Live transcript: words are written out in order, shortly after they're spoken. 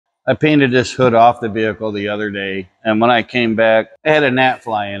I painted this hood off the vehicle the other day, and when I came back, I had a gnat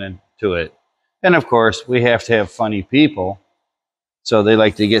flying into it. And of course, we have to have funny people, so they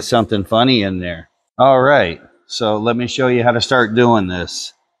like to get something funny in there. All right, so let me show you how to start doing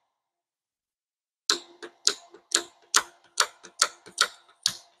this.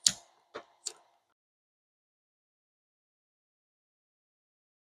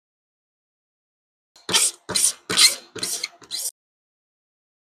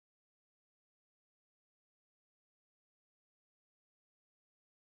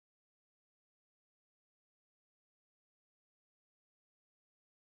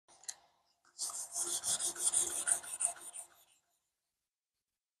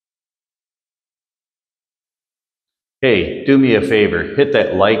 Hey, do me a favor, hit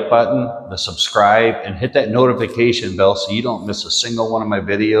that like button, the subscribe, and hit that notification bell so you don't miss a single one of my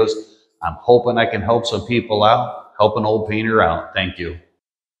videos. I'm hoping I can help some people out, help an old painter out. Thank you.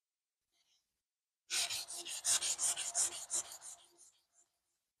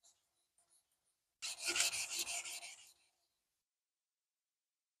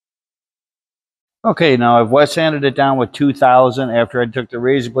 Okay, now I've wet sanded it down with 2000 after I took the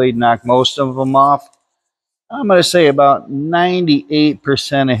razor blade and knocked most of them off. I'm going to say about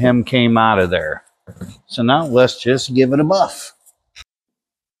 98% of him came out of there. So now let's just give it a buff.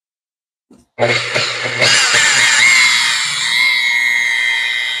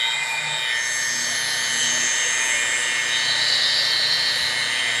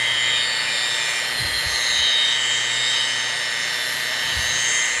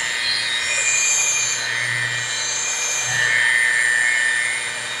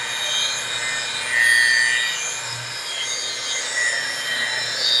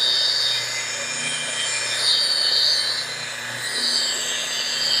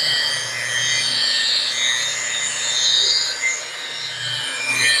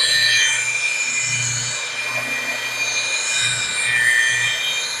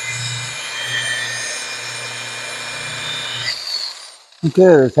 Okay,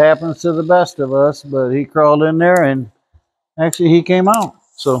 this happens to the best of us, but he crawled in there and actually he came out.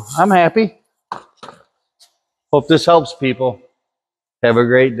 So I'm happy. Hope this helps people. Have a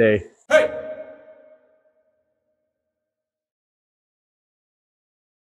great day.